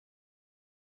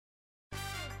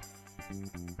คุ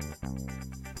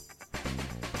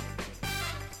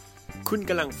ณ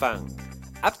กำลังฟัง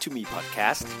Up to Me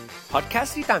Podcast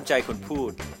ที่ตามใจคนพู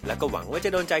ดและก็หวังว่าจะ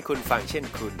โดนใจคุณฟังเช่น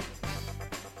คุณ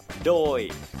โดย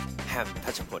แฮม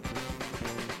ทัชพล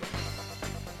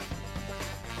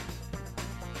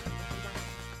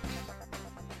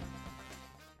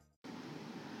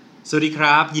สวัสดีค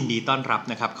รับยินดีต้อนรับ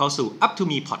นะครับเข้าสู่ Up to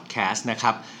Me Podcast นะค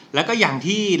รับแล้วก็อย่าง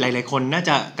ที่หลายๆคนน่า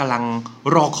จะกำลัง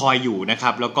รอคอยอยู่นะค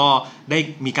รับแล้วก็ได้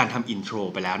มีการทำอินโทร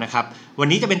ไปแล้วนะครับวัน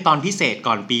นี้จะเป็นตอนพิเศษ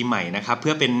ก่อนปีใหม่นะครับเ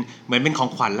พื่อเป็นเหมือนเป็นของ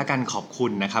ขวัญและการขอบคุ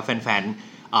ณนะครับแฟนๆ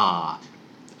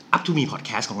Up to Me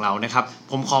Podcast ของเรานะครับ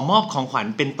ผมขอมอบของขวัญ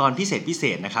เป็นตอนพิเศ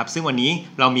ษนะครับซึ่งวันนี้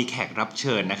เรามีแขกรับเ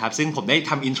ชิญนะครับซึ่งผมได้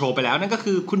ทำอินโทรไปแล้วนั่นก็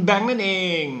คือคุณแบงค์นั่นเอ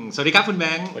งสวัสดีครับคุณแบ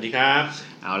งค์สวัสดีครับ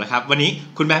เอาละครับวันนี้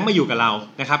คุณแบงค์มาอยู่กับเรา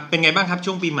นะครับเป็นไงบ้างครับ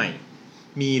ช่วงปีใหม่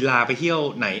มีลาไปเที่ยว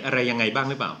ไหนอะไรยังไงบ้าง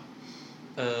หรือเปล่า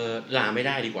ลาไม่ไ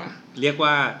ด้ดีกว่าเรียกว่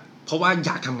าเพราะว่าอ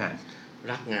ยากทำงาน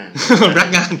รักงาน รัก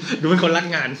งานดูเป็นคนรัก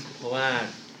งานเพราะว่า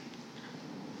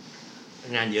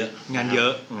งานเยอ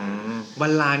ะวั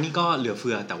นลานี่ก็เหลือเฟื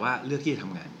อแต่ว่าเลือกที่จะท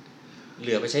ำงานเห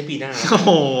ลือไปใช้ปีหน้าโอ้โ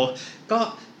หก็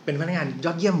เป็นพนักงานย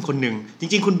อดเยี่ยมคนหนึ่งจ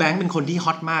ริงๆคุณแบงค์เป็นคนที่ฮ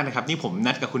อตมากนะครับนี่ผม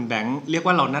นัดกับคุณแบงค์เรียก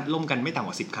ว่าเรานัดร่วมกันไม่ต่ำก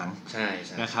ว่า10 ครั้งใช่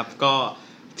นะครับก็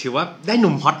ถือว่าได้ห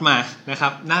นุ่มฮอตมานะครั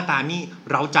บหน้าตานี่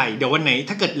เร้าใจเดี๋ยววันไหน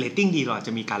ถ้าเกิดเรตติ้งดีเราจ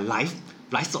ะมีการไลฟ์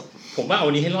สดผมว่าเอา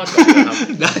นี้ให้รอดก่อนนะครับ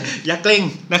อย่าเกรง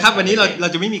นะครับวันนี้เรา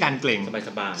จะไม่มีการเกรงส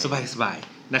บาย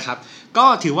นะครับก็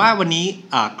ถือว่าวันนี้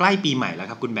ใกล้ปีใหม่แล้ว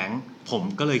ครับคุณแบงค์ผม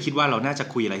ก็เลยคิดว่าเราน่าจะ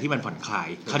คุยอะไรที่มันผ่อนคลาย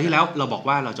คราวที่แล้วเราบอก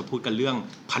ว่าเราจะพูดกันเรื่อง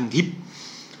พันทิป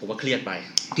ผมว่าเครียดไป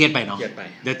เนาะ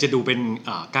เดี๋ยวจะดูเป็น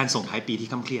การส่งท้ายปีที่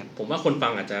ค่ำเครียดผมว่าคนฟั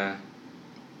งอาจจะ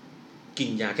กิน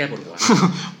ยาแก้ปวดหัว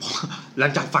หลั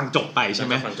งจากฟังจบไปใช่ไ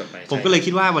หมผมก็เลย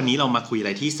คิดว่าวันนี้เรามาคุยอะไ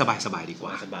รที่สบายดีก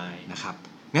ว่านะครับ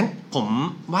งั้นผม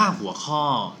ว่าหัวข้อ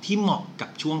ที่เหมาะกับ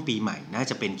ช่วงปีใหม่น่า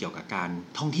จะเป็นเกี่ยวกับการ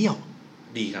ท่องเที่ยว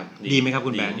ดีครับดีไหมครับ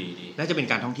คุณแบงค์น่าจะเป็น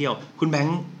การท่องเที่ยวคุณแบง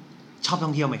ค์ชอบท่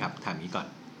องเที่ยวไหมครับถามนี้ก่อน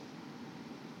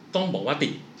ต้องบอกว่า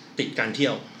ติดการเที่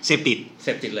ยวเสพติ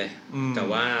ดเลยแต่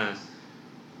ว่า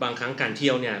บางครั้งการเที่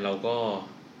ยวเนี่ยเราก็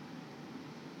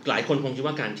หลายคนคงคิด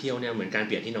ว่าการเที่ยวเนี่ยเหมือนการเ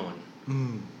ปลี่ยนที่นอน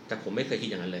แต่ผมไม่เคยคิด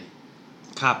อย่างนั้นเลย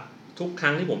ครับทุกค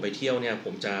รั้งที่ผมไปเที่ยวเนี่ยผ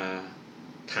มจะ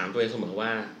ถามตัวเองเสมอว่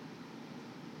า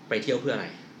ไปเที่ยวเพื่ออะไร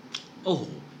โอ้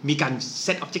มีการเซ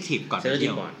ตออบเจกตีฟก่อนไปเที่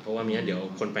ยวก่อนเพราะว่ามีเดี๋ยว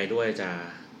คนไปด้วยจะ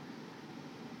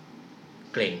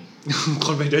เกรงค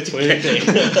นไปด้วยจะเกรง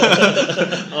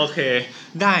โอเค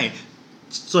ได้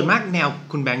ส่วนมากแนว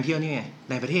คุณแบงค์เที่ยวนี่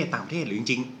ในประเทศต่างประเทศหรือจ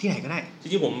ริงๆที่ไหนก็ได้จ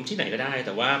ริงๆผมที่ไหนก็ได้แ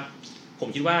ต่ว่าผม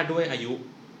คิดว่าด้วยอายุ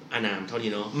อานามเท่า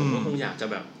นี้เนาะผมก็คงอยากจะ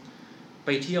แบบไป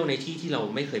เที่ยวในที่ที่เรา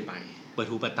ไม่เคยไปเปิด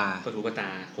หูเปิดตา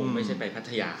คงไม่ใช่ไปพั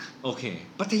ทยาโอเค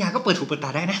พัทยาก็เปิดหูเปิดตา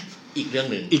ได้นะอีกเรื่อง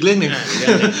นึง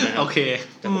โอเค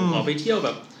แต่ผมขอไปเที่ยวแบ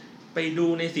บไปดู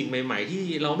ในสิ่งใหม่ๆที่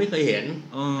เราไม่เคยเห็น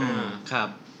ครับ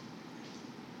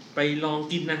ไปลอง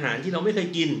กินอาหารที่เราไม่เคย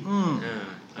กิน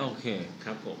โอเคค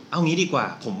รับผมเอางี้ดีกว่า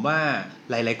ผมว่า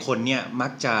หลายๆคนเนี่ยมั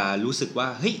กจะรู้สึกว่า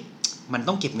เฮ้ยมัน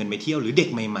ต้องเก็บเงินไปเที่ยวหรือเด็ก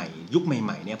ใหม่ๆยุคให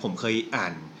ม่ๆเนี่ยผมเคยอ่า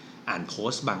นโพ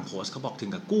สต์บางโพสต์เขาบอกถึ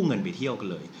งกับกู้เงินไปเที่ยวกัน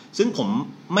เลยซึ่งผม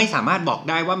ไม่สามารถบอก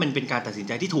ได้ว่ามันเป็นการตัดสินใ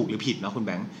จที่ถูกหรือผิดนะคุณแ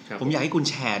บงค์ผมอยากให้คุณ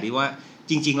แชร์ดิว่า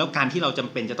จริงๆแล้วการที่เราจ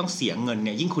ำเป็นจะต้องเสียเงินเ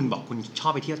นี่ยยิ่งคุณบอกคุณชอ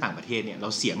บไปเที่ยวต่างประเทศเนี่ยเรา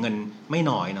เสียเงินไม่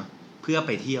น้อยเนาะเพื่อไ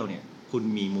ปเที่ยวเนี่ยคุณ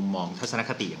มีมุมมองทัศน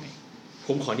คติยังไงผ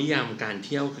มขอนิยามการเ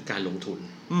ที่ยวคือการลงทุน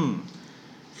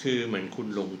คือเหมือนคุณ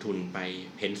ลงทุนไป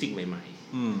เห็นสิ่งใหม่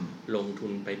ๆลงทุ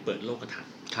นไปเปิดโลกทัศ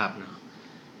น์เนาะ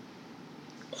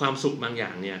ความสุขบางอย่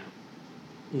างเนี่ย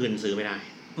เงินซื้อไม่ได้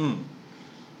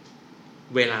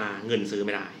เวลาเงินซื้อไ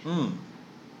ม่ได้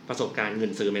ประสบการณ์เงิ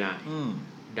นซื้อไม่ได้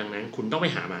ดังนั้นคุณต้องไป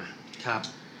หามาครับ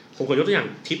ผมขอยกตัวอย่าง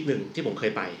ทริปหนึ่งที่ผมเค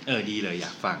ยไปดีเลยอย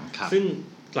ากฟังครับซึ่ง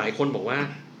หลายคนบอกว่า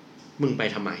มึงไป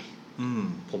ทำไม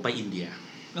ผมไปอินเดีย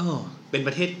เป็นป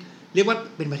ระเทศเรียกว่า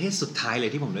เป็นประเทศสุดท้ายเลย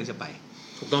ที่ผมเลือกจะไป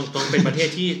ถูกต้องเป็นประเทศ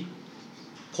ที่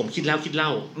ผมคิดแล้วคิดเล่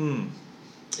า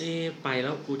ไปแล้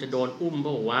วกูจะโดนอุ้มเป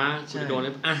ล่าวะกูจะโดน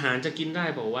อาหารจะกินได้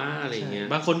เปล่าวะอะไรเงี้ย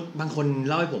บางคน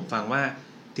เล่าให้ผมฟังว่า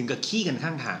ถึงกับขี้กันข้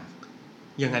างทาง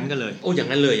อย่างนั้นก็เลยอย่าง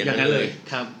นั้นเลย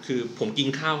ครับคือผมกิน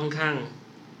ข้าวข้าง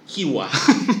ๆขี้วัว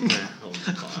นะผม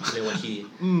ขอเรียกว่าขี้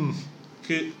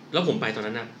คือแล้วผมไปตอน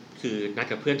นั้นนะคือนัด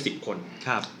กับเพื่อน10 คน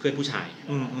เพื่อนผู้ชาย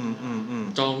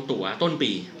จองตั๋วต้น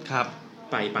ปี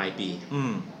ไปปลายปี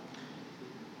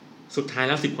สุดท้ายแ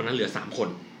ล้ว10 คนนั้นเหลือ3 คน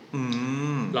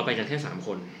เราไปกันแค่3 ค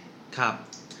นครับ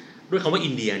ด้วยคำว่า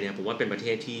อินเดียเนี่ยผมว่าเป็นประเท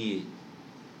ศที่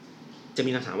จะมี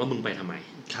คำถามว่ามึงไปทำไม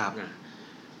นะ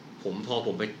พอผ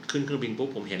มไปขึ้นเครื่องบินปุ๊บ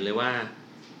ผมเห็นเลยว่า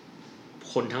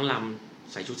คนทั้งล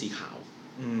ำใส่ชุดสีขาว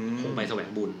คงไปแสวง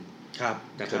บุญ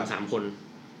แต่ผม3 คน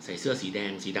ใส่เสื้อสีแด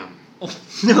งสีดำ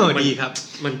ดีครับ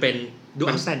มันเป็น ดู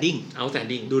outstanding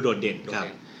ดูโดดเด่นครับ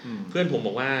เพื่อนผมบ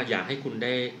อกว่าอยากให้คุณไ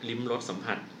ด้ลิ้มรสสัม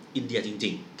ผัสอินเดียจริ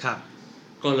งๆครับ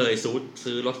ก็เลย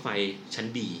ซื้อรถไฟชั้น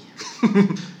B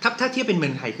ถ้าเทียบเป็นเมื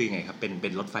องไทยคือยังไงครับเป็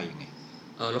นรถไฟยังไง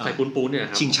รถไฟปูนๆเนี่ย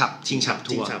ครับชิงฉับ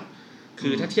ทัวร์คื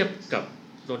อถ้าเทียบกับ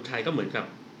รถไทยก็เหมือนกับ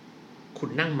คุณ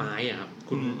นั่งไม้อ่ะครับ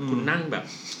คุณนั่งแบบ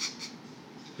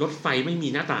รถไฟไม่มี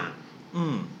หน้าต่าง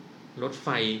รถไฟ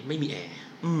ไม่มีแอร์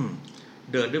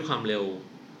เดินด้วยความเร็ว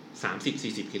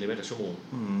 30-40 กิโลเมตรต่อชั่วโมง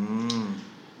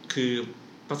คือ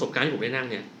ประสบการณ์ที่ผมได้นั่ง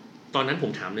เนี่ยตอนนั้นผ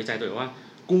มถามในใจตัวเองว่า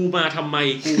กูมาทำไม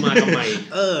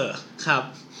ครับ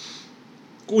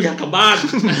กูอยากกลับบ้าน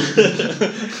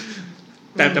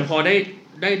แต่พอ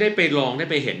ได้ไปลองได้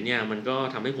ไปเห็นเนี่ยมันก็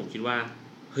ทำให้ผมคิดว่า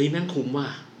เฮ้ยแม่งคุ้มว่ะ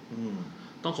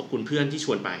ต้องขอบคุณเพื่อนที่ช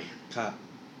วนไปครับ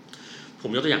ผ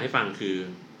มยกตัวอย่างให้ฟังคือ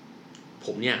ผ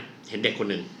มเนี่ยเห็นเด็กคน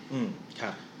หนึ่งค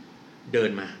รับเดิน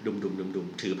มาดุม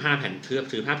ถือผ้าแผ่น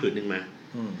ถือผ้าผืนหนึ่งมา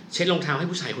เช็ดรองเท้าให้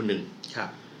ผู้ชายคนหนึ่งครับ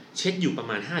เช็ดอยู่ประ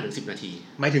มาณ 5-10 นาที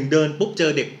หมายถึงเดินปุ๊บ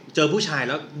เจอผู้ชายแ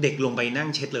ล้วเด็กลงไปนั่ง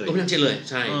เช็ดเลยนั่งเช็ดเลย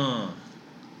ใช่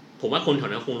ผมว่าคนแถว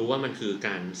นั้นคงรู้ว่ามันคือก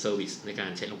ารเซอร์วิสในการ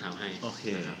เช็ดรองเท้าให้โอเค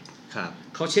ครับ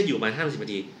เขาเช็ดอยู่ประมาณ 5-10 น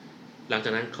าทีหลังจา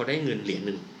กนั้นเขาได้เงินเหรียญ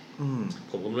นึง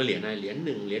ผมก็ไม่รู้เหรียญอะไรเหรียญ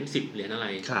1เหรียญ10เหรียญอะไร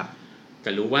ครับแต่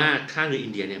รู้ว่าค่าเงินอิ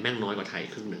นเดียเนี่ยแม่งน้อยกว่าไทย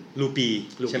ครึ่งนึงรูปี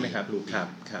ใช่ไหมครับรูปีค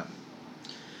รับ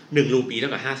1รูปีเท่า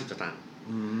กับ50 สตางค์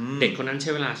เด็กคนนั้นใช้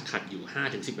เวลาขัดอยู่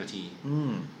 5-10 นาที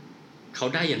เขา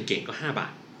ได้อย่างเก่งก็5 บา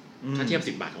ทถ้าเทียบ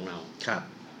10 บาทของเราครับ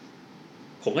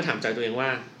ผมก็ถามใจตัวเองว่า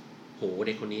โหเ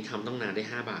ด็กคนนี้ทำต้องนานได้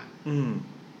5 บาท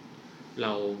เร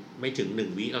าไม่ถึง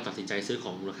1 วิเราตัดสินใจซื้อข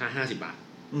องมูลค่า50 บาท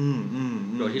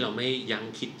โดยที่เราไม่ยั้ง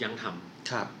คิดยั้งท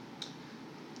ำครับ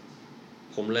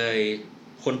ผมเลย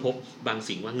ค้นพบบาง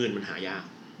สิ่งว่าเงินมันหายาก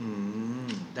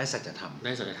ได้สัจธรร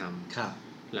มครับ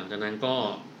หลังจากนั้นก็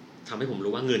ทำให้ผม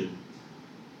รู้ว่าเงิน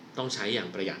ต้องใช้อย่าง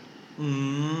ประหยัด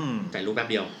แต่รู้แป๊บ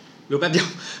เดียว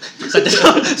สัจ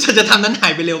ธรรมนั้นหา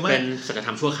ยไปเร็วมากเป็นสัจธร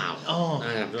รมชั่วคราว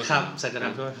ครับสัจธร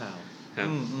รมชั่วคราว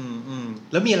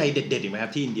แล้วมีอะไรเด็ดๆอีกไหมครั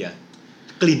บที่อินเดีย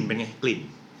กลิ่นเป็นไงกลิ่น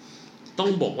ต้อง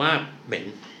บอกว่าเห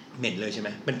ม็นเลยใช่ไหม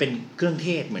มันเป็นเครื่องเท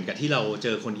ศเหมือนกับที่เราเจ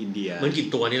อคนอินเดียมันกลิ่น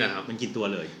ตัวนี่แหละครับมันกลิ่นตัว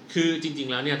เลยคือจริง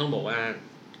ๆแล้วเนี่ยต้องบอกว่า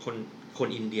คน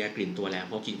อินเดียกลิ่นตัวแล้วเ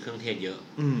พราะกินเครื่องเทศเยอะ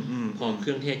พอเค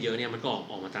รื่องเทศเยอะเนี่ยมันก็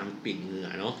ออกมาตามกลิ่นเหงื่อ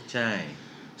เนาะใช่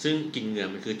ซึ่งกลิ่นเหงื่อ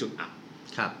มันคือจุดอับ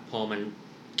ครับพอมัน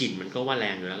กลิ่นมันก็ว่าแร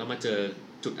งอยู่แล้วมาเจอ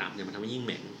จุดอับเนี่ยมันทำให้ยิ่งเห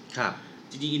ม็นครับ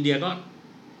จริงๆอินเดียก็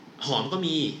หอมก็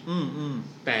มี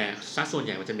แต่สัดส่วนให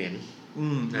ญ่มันจะเหม็น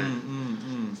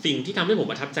สิ่งที่ทำให้ผม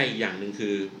ประทับใจอีกอย่างนึงคื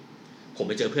อผม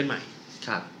ไปเจอเพื่อนใหม่ค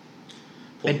รับ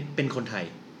เป็นคนไทย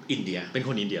อินเดียเป็นค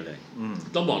นอินเดียเลย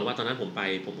ต้องบอกเลยว่าตอนนั้นผม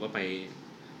ก็ไป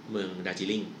เมืองดาร์จิ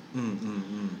ลิง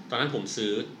ตอนนั้นผมซื้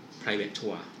อ private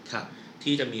tour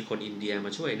ที่จะมีคนอินเดียม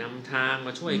าช่วยนำทางม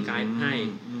าช่วยไกด์ให้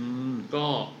ก็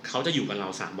เขาจะอยู่กับเรา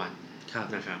3 วัน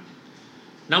นะครับ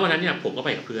ณวันนั้นเนี่ยผมก็ไป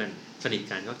กับเพื่อนสนิท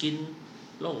กันก็กิน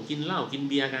เหล้ากิน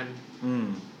เบียร์กัน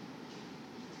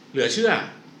เหลือเชื่อ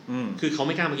คือเขาไ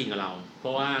ม่กล้ามากินกับเราเพร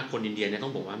าะว่าคนอินเดียเนี่ยต้อ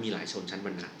งบอกว่ามีหลายชนชั้นว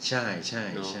รรณะใช่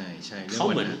เขา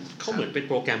เหมือนเป็น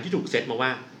โปรแกรมที่ถูกเซตมาว่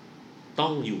าต้อ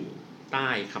งอยู่ใต้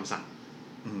คำสั่ง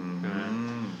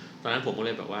ตอนนั้นผมก็เล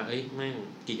ยแบบว่าเอ้ยแม่ง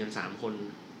กินกัน3 คน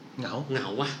เหงา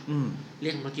ว่ะเรี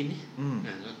ยกมากินนี่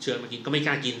เชิญมากินก็ไม่ก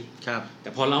ล้ากินแต่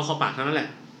พอเล่าเข้าปากเท่านั้นแหละ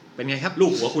เป็นไงครับลู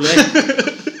กหัวกูเลย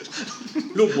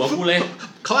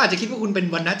เขาอาจจะคิดว่าคุณเป็น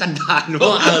วรรณะจันทานก็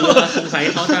สงสัย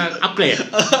เขาจะอัปเกรด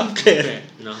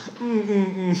เนาะ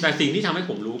แต่สิ่งที่ทำให้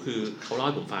ผมรู้คือเขาเล่าใ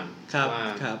ห้ผมฟังว่า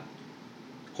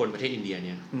คนประเทศอินเดียเ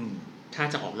นี่ยถ้า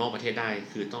จะออกนอกประเทศได้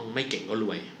คือต้องไม่เก่งก็ร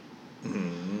วย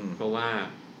เพราะว่า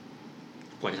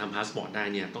กว่าจะทำพาสปอร์ตได้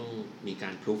เนี่ยต้องมีกา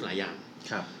รพิสูจหลายอย่าง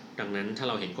ดังนั้นถ้า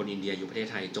เราเห็นคนอินเดียอยู่ประเทศ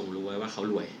ไทยจงรู้ไว้ว่าเขา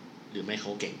รวยหรือไม่เข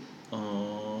าเก่ง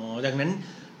ดังนั้น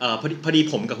พอดี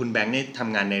ผมกับคุณแบงค์เนี่ยท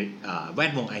ำงานในแว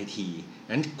ดวง IT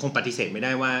นั้นคงปฏิเสธไม่ไ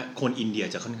ด้ว่าคนอินเดีย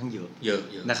จะค่อนข้างเยอะ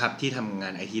นะครับที่ทำงา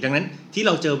น IT ดังนั้นที่เ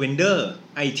ราเจอเวนเดอร์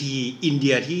IT อินเ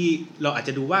ดียที่เราอาจจ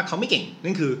ะดูว่าเขาไม่เก่ง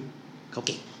นั่นคือเขาเ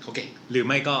ก่งหรือ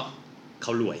ไม่ก็เข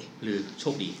ารวยหรือโช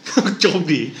คดีโชค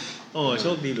ดีโช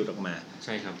คดีหลุดออกมาใ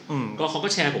ช่ครับก็เขาก็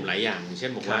แชร์ผมหลายอย่างเช่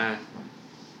นบอกว่า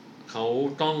เขา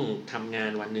ต้องทำงา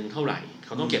นวันนึงเท่าไหร่เข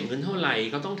าต้องเก็บเงินเท่าไหร่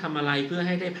เขาต้องทำอะไรเพื่อใ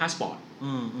ห้ได้พาสปอร์ต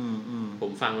ผ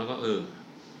มฟังแล้วก็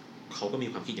เขาก็มี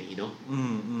ความคิดอย่างนี้เนาะ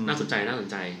น่าสนใจ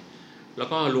แล้ว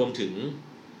ก็รวม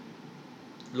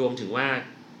ถึงว่า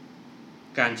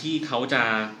การที่เขาจะ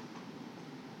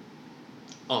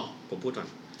ผมพูดก่อน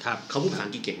เขาพูดภาษา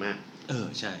อังกฤษเก่งมาก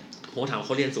ใช่ผมถามเ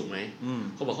ขาเรียนสูงไหม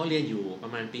เขาบอกเขาเรียนอยู่ปร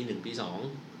ะมาณปี 1 ปี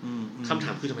 2คำถ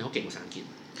ามคือทำไมเขาเก่งภาษาอังกฤษ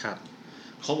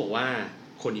เขาบอกว่า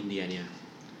คนอินเดียเนี่ย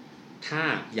ถ้า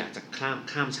อยากจะ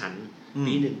ข้ามชั้น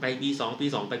ปี1ไปปี2ปี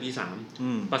2ไปปี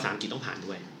3ภาษาอังกฤษต้องผ่าน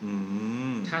ด้วย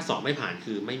ถ้าสอบไม่ผ่าน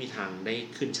คือไม่มีทางได้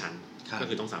ขึ้นชั้นก็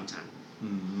คือต้อง3ชั้น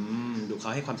ดูเข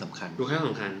าให้ความสำคัญ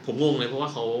ผมงงเลยเพราะว่า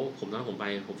ตอนนั้น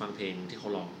ผมฟังเพลงที่เขา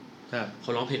ร้อง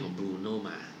เพลงของบรูโน่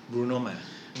มา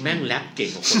แม่งแรปเก่ง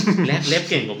กว่าคนแรป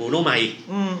เก่งกว่าบรูโน่มาอีก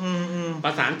ภ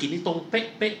าษาอังกฤษนี่ตรงเ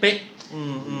ป๊ะ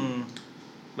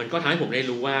มันก็ทำให้ผมได้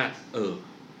รู้ว่า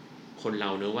คนเร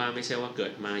าเนอะว่าไม่ใช่ว่าเกิ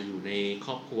ดมาอยู่ในค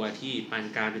รอบครัวที่ปาน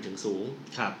กลางไปถึงสูง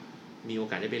มีโอ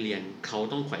กาสได้ไปเรียนเขา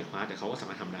ต้องไขว่คว้าแต่เขาก็สา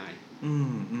มารถทำได้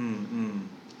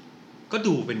ก็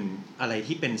ดูเป็นอะไร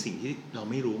ที่เป็นสิ่งที่เรา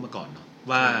ไม่รู้มาก่อนเนาะ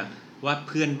ว่าเ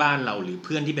พื่อนบ้านเราหรือเ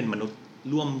พื่อนที่เป็นมนุษย์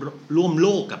ร่วมโล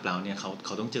กกับเราเนี่ยเข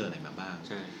าต้องเจออะไรมาบ้าง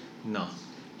เนาะ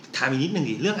ถามอีกนิดนึง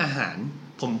ดิเรื่องอาหาร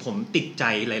ผมติดใจ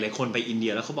หลายๆคนไปอินเดี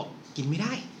ยแล้วเขาบอกกินไม่ไ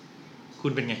ด้คุ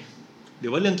ณเป็นไงหรื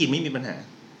อว่าเรื่องกินไม่มีปัญหา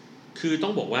คือต้อ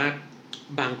งบอกว่า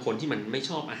บางคนที่มันไม่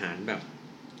ชอบอาหารแบบ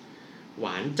หว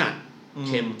านจัดเ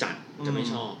ค็มจัดจะไม่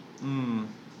ชอบ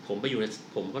ผมไปอยู่ใน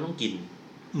ผมก็ต้องกิน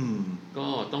ก็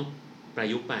ต้องประ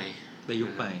ยุกต์ไป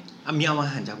มีเอาอา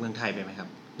หารจากเมืองไทยไปไหมครับ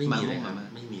ไม่มีเลยครับ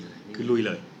ไม่มีเลยคือลุยเ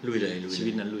ลยชี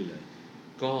วิตนั้นลุยเลย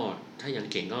ก็ถ้าอย่าง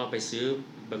เก่งก็ไปซื้อ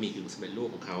บะหมี่กึ่งสำเร็จรูป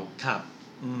ของเขาครับ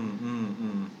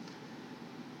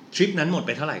ทริปนั้นหมดไ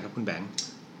ปเท่าไหร่ครับคุณแบงค์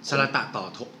สระตะ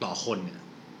ต่อคนเนี่ย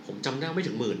ผมจำได้ไม่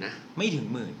ถึง10,000นะไม่ถึง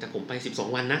10,000แต่ผมไป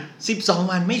12วันนะ12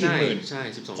วันไม่ถึง10,000ใช่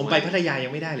12วันผมไปพัทยายั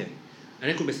งไม่ได้เลยอัน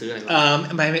นี้คุณไปซื้ออะไร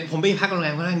ผมไปพักโรงแร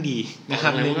มค่อนข้างดีนะครั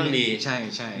บโรงแรมค่อนข้างดีใช่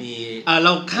มีเร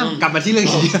าข้ามกลับมาที่เรื่อง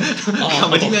อินเดียกลับ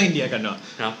มาที่เรื่องอินเดียกันเนาะ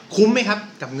คุ้มไหมครับ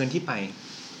กับเงินที่ไป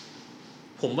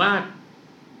ผมว่า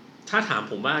ถ้าถาม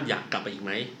ผมว่าอยากกลับไปอีกไห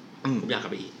มผมอยากกลั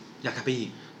บไปอี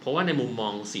กเพราะว่าในมุมมอ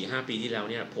ง 4-5 ปีที่แล้ว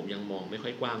เนี่ยผมยังมองไม่ค่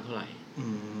อยกว้างเท่าไหร่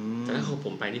แต่ถ้าผ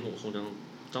มไปนี่ผมคง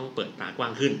ต้องเปิดตากว้า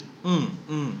งขึ้น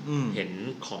เห็น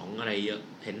ของอะไรเยอะ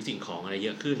เห็นสิ่งของอะไรเย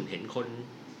อะขึ้นเห็นคน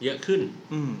เยอะขึ้น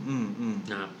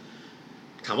นะครับ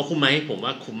ถามว่าคุ้มไหมผมว่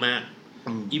าคุ้มมาก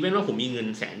อีเวนต์ว่าผมมีเงิน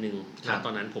100,000ต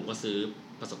อนนั้นผมก็ซื้อ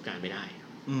ประสบการณ์ไม่ได้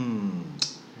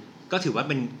ก็ถือว่า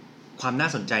เป็นความน่า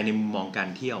สนใจในมุมมองการ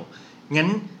เที่ยวงั้น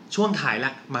ช่วงท้ายล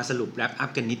ะมาสรุปแรปอัพ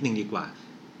กันนิดนึงดีกว่า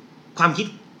ความคิด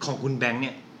ของคุณแบงค์เ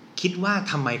นี่ยคิดว่า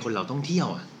ทำไมคนเราต้องเที่ยว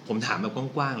อ่ะผมถามแบบ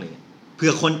กว้างๆเลยเผื่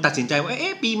อคนตัดสินใจว่า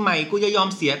ปีใหม่กูจะยอม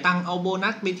เสียตังค์เอาโบนั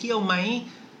สไปเที่ยวไหม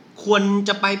ควรจ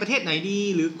ะไปประเทศไหนดี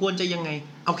หรือควรจะยังไง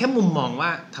เอาแค่มุมมองว่า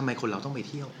ทำไมคนเราต้องไป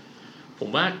เที่ยวผม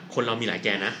ว่าคนเรามีหลายแก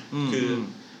นนะคือ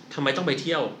ทำไมต้องไปเ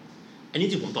ที่ยวอันนี้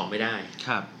จริงผมตอบไม่ได้ค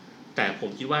รับแต่ผม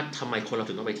คิดว่าทำไมคนเรา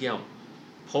ถึงต้องไปเที่ยว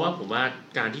เพราะว่าผมว่า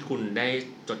การที่คุณได้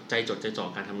จดใจจ่อ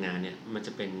การทำงานเนี่ยมันจ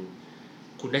ะเป็น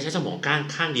คุณได้ใช้สมอง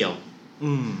ข้างเดียว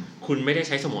คุณไม่ได้ใ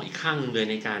ช้สมองอีกข้างนึงเลย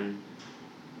ในการ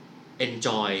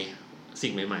enjoy สิ่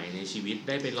งใหม่ๆในชีวิตไ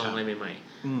ด้ไปลองอะไรใหม่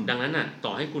ๆดังนั้นน่ะต่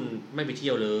อให้คุณไม่ไปเที่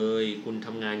ยวเลยคุณท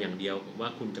ำงานอย่างเดียวผมว่า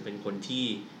คุณจะเป็นค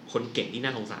นเก่งที่น่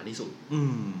าสงสารที่สุด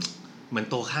เหมือน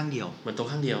โตข้างเดียวเหมือ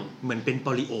นเป็นโป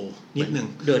ลิโอนิดนึง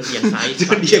เดินเอียง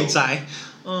ซ้าย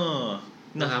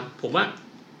นะครับผมว่า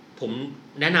ผม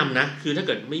แนะนำนะคือถ้าเ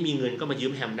กิดไม่มีเงินก็มายื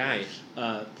มแฮมได้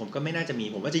ผมก็ไม่น่าจะมี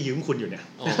ผมว่าจะยืมคุณอยู่เนี่ย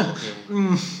โอเค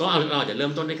ก็เราจะเริ่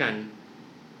มต้นด้วยกัน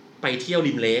ไปเที่ยว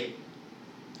ริมเลค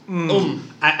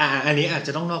อันนี้อาจจ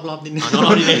ะต้องนอกรอบนิดนึง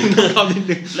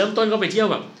เริ่มต้นก็ไปเที่ยว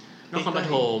แบบนครป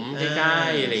ฐมใกล้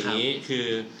ๆอะไรอย่างนี้คือ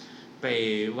ไป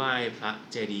ไหว้พระ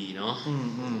เจดีย์เนาะ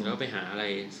แล้วไปหาอะไร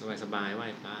สบายๆไหว้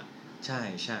พระใ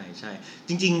ช่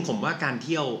จริงๆผมว่าการเ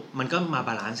ที่ยวมันก็มาบ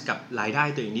าลานซ์กับรายได้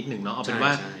ตัวเองนิดนึงเนาะเอาเป็นว่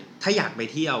าถ้าอยากไป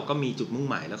เที่ยวก็มีจุดมุ่ง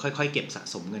หมายแล้วค่อยๆเก็บสะ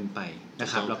สมเงินไปนะ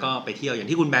ครับแล้วก็ไปเที่ยวอย่าง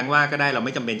ที่คุณแบงค์ว่าก็ได้เราไ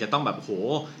ม่จำเป็นจะต้องแบบโห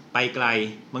ไปไกล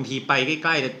บางทีไปใก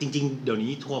ล้ๆแต่จริงๆเดี๋ยว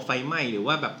นี้ทัวร์ไฟไหม้หรือ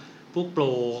ว่าแบบพวกโปร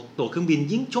ตั๋วเครื่องบิน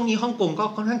ยิ่งช่วงนี้ฮ่องกงก็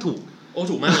ค่อนข้างถูก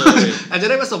ถูกมากเลยอาจจะ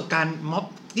ได้ประสบการณ์ม็อบ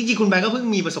จริงๆคุณแบงค์ก็เพิ่ง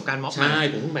มีประสบการณ์ม็อบใช่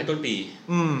ผมเพิ่งไปต้นปี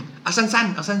เอา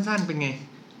สั้นๆเป็นไง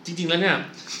จริงๆแล้วเนี่ย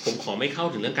ผมขอไม่เข้า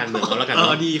ถึงเรื่องการเมืองแล้วกัน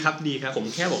ดีครับผม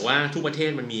แค่บอกว่าทุกประเท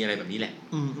ศมันมีอะไรแบบนี้แหละ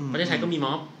ประเทศไทยก็มี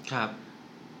ม็อบครับ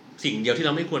สิ่งเดียวที่เร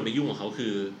าไม่ควรไปยุ่งกับเขาคื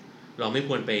อเราไม่ค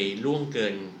วรไปล่วงเกิ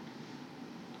น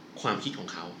ความคิดของ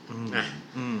เขา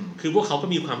คือพวกเขาก็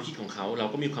มีความคิดของเขาเรา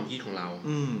ก็มีความคิดของเรา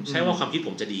ใช่ว่าความคิดผ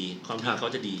มจะดีความคิดเขา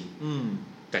จะดี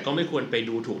แต่ก็ไม่ควรไป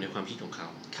ดูถูกในความคิดของเขา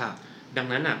ดัง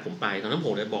นั้นอ่ะผมไปตอนนั้นผ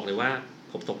มเลยบอกเลยว่า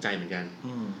ผมตกใจเหมือนกัน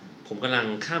ผมกำลัง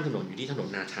ข้ามถนนอยู่ที่ถนน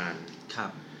นาธาน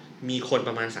มีคนป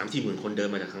ระมาณ 3-4 หมื่นคนเดิน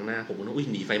มาจากข้างหน้าผมก็นึก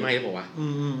หนีไฟไหม้หรือเปล่าวะ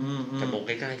แต่มองใ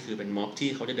กล้ๆคือเป็นม็อบที่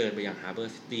เขาจะเดินไปยังฮาร์เบอ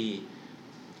ร์ซิตี้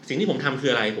สิ่งที่ผมทำคือ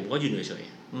อะไรผมก็ยืนเฉย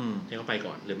ๆให้เขาไป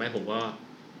ก่อนหรือไม่ผมก็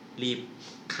รีบ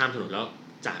ข้ามถนนแล้ว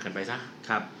จากกันไปซะ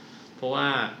ครับเพราะว่า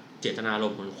เจตนาร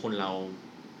มณ์ของคนเรา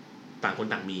ต่างคน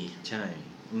ต่างมีใช่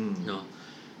เนาะ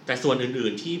แต่ส่วนอื่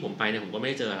นๆที่ผมไปเนี่ยผมก็ไม่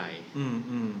ได้เจออะไร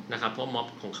นะครับเพราะม็อบ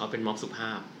ของเขาเป็นม็อบสุภ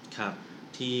าพครับ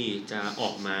ที่จะออ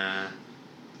กมา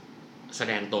แส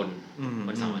ดงตน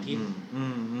วันเสาร์อาทิตย์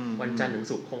วันจันทร์ถึง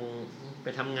ศุกร์คงไป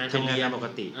ทำงานเรียนปก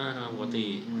ติปกติ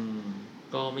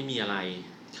ก็ไม่มีอะไร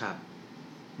ครับ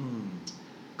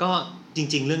ก็จ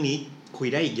ริงๆเรื่องนี้คุย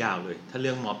ได้อีกยาวเลยถ้าเ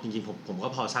รื่องม็อบจริงๆผมก็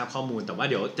พอทราบข้อมูลแต่ว่า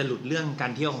เดี๋ยวจะหลุดเรื่องกา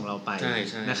รเที่ยวของเราไป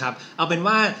นะครับเอาเป็น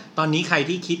ว่าตอนนี้ใคร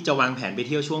ที่คิดจะวางแผนไปเ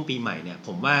ที่ยวช่วงปีใหม่เนี่ยผ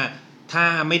มว่าถ้า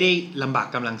ไม่ได้ลำบาก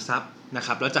กำลังทรัพย์นะค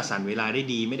รับแล้วจัดสรรเวลาได้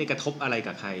ดีไม่ได้กระทบอะไร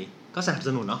กับใครก็สนับส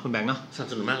นุนเนาะคุณแบงค์เนาะสนับ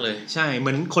สนุนมากเลยใช่เห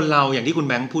มือนคนเราอย่างที่คุณ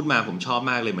แบงค์พูดมาผมชอบ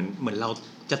มากเลยเหมือนเรา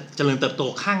จะเจริญเติบโต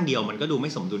ข้างเดียวมันก็ดูไม่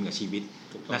สมดุลกับชีวิต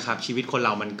นะครับชีวิตคนเร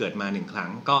ามันเกิดมา1ครั้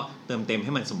งก็เติมเต็มใ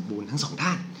ห้มันสมบูรณ์ทั้ง2ด้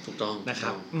านถูกต้องนะค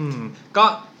รับก็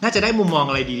น่าจะได้มุมมอง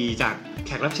อะไรดีๆจากแข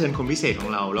กรับเชิญคนพิเศษของ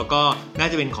เราแล้วก็น่า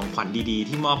จะเป็นของขวัญดีๆ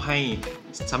ที่มอบให้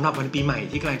สำหรับวันปีใหม่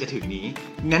ที่กำลังจะถึงนี้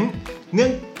งั้นเนื่อ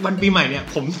งวันปีใหม่เนี่ย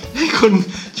ผมให้คุณ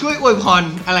ช่วยอวยพร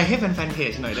อะไรให้แฟนๆเพ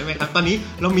จหน่อยได้ไหมครับตอนนี้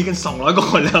เรามีกัน200กว่า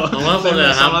คนแล้ว200คนเลย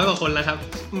ครับ200กว่าคนแล้วครับ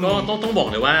ก็ต้องบอก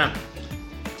เลยว่า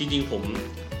จริงๆ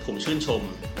ผมชื่นชม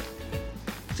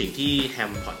สิ่งที่แฮ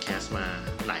มพอดแคสต์มา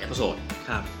หลายเอพิโซด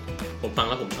ครับผมฟัง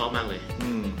แล้วผมชอบมากเลย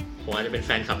ผมอาจจะเป็นแฟ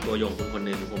นคลับตัวยงคนห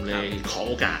นึ่งผมเลยขอ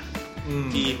โอกาส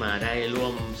ที่มาได้ร่ว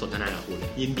มสนทนากับคุณ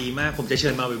ยินดีมากผมจะเชิ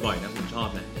ญมาบ่อยๆนะผมชอบ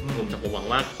นะผมหวัง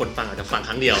ว่าคนฟังอาจจะฟังค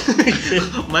รั้งเดียว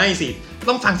ไม่สิ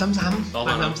ต้องฟังซ้ำๆ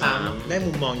ฟังซ้ำๆได้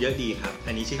มุมมองเยอะดีครับ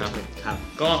อันนี้ชื่นชมครับ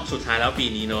ก็สุดท้ายแล้วปี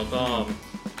นี้เนาะก็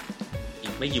อี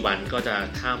กไม่กี่วันก็จะ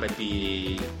ข้ามไปปี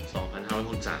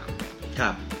2563ค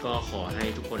รับก็ขอให้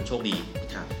ทุกคนโชคดี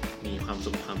ครับมีความ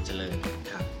สุขความเจริญ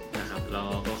ครับนะครับแล้ว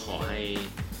ก็ขอให้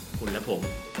คุณและผม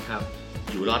ครับ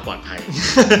อยู่รอดปลอดภัย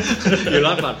อยู่ร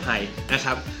อดปลอดภัยนะค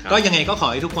รับก็ยังไงก็ขอ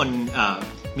ให้ทุกคน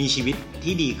มีชีวิต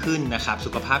ที่ดีขึ้นนะครับ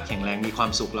สุขภาพแข็งแรงมีควา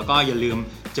มสุขแล้วก็อย่าลืม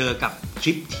เจอกับท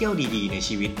ริปเที่ยวดีๆใน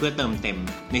ชีวิตเพื่อเติมเต็ม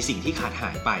ในสิ่งที่ขาดห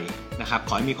ายไปนะครับข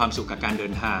อให้มีความสุขกับการเดิ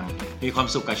นทางมีความ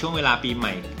สุขกับช่วงเวลาปีให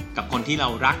ม่กับคนที่เรา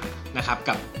รักนะครับ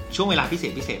กับช่วงเวลาพิเศ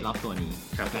ษรอบตัวนี้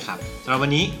นะครับสำหรับวั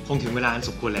นนี้คงถึงเวลาอันส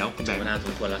มควรแล้วคุณแบงค์เวลาส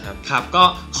มควรแล้วครับครับก็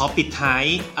ขอปิดท้าย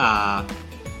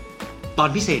ตอน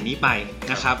พิเศษนี้ไป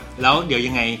นะครับแล้วเดี๋ยว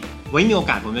ยังไงไว้มีโอ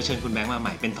กาสผมจะเชิญคุณแบงค์มาให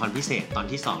ม่เป็นตอนพิเศษตอน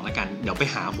ที่2แล้วกันเดี๋ยวไป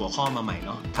หาหัวข้อมาใหม่เ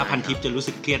นาะถ้าพันทิปจะรู้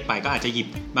สึกเครียดไปก็อาจจะหยิบ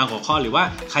บางหัวข้อหรือว่า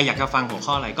ใครอยากจะฟังหัว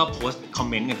ข้ออะไรก็โพสต์คอม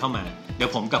เมนต์กันเข้ามาเดี๋ยว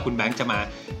ผมกับคุณแบงค์จะมา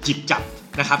จิบจับ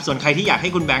นะครับส่วนใครที่อยากให้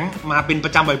คุณแบงค์มาเป็นปร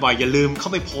ะจำบ่อยๆอย่าลืมเข้า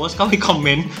ไปโพสต์เข้าไปคอมเม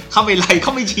นต์เข้าไปไลค์เข้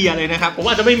าไปเชียร์เลยนะครับผม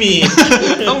อาจจะไม่มี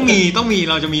ต้องมี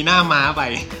เราจะมีหน้าม้าไป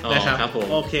นะครับ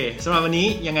โอเคสำหรับวันนี้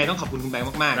ยังไงต้องขอบคุณคุณแบงค์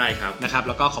มากๆได้ครับนะครับแ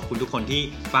ล้วก็ขอบคุณทุกคนที่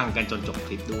ฟังกันจนจบค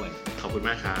ลิปด้วยขอบคุณม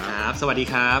ากครับสวัสดี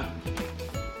ครับ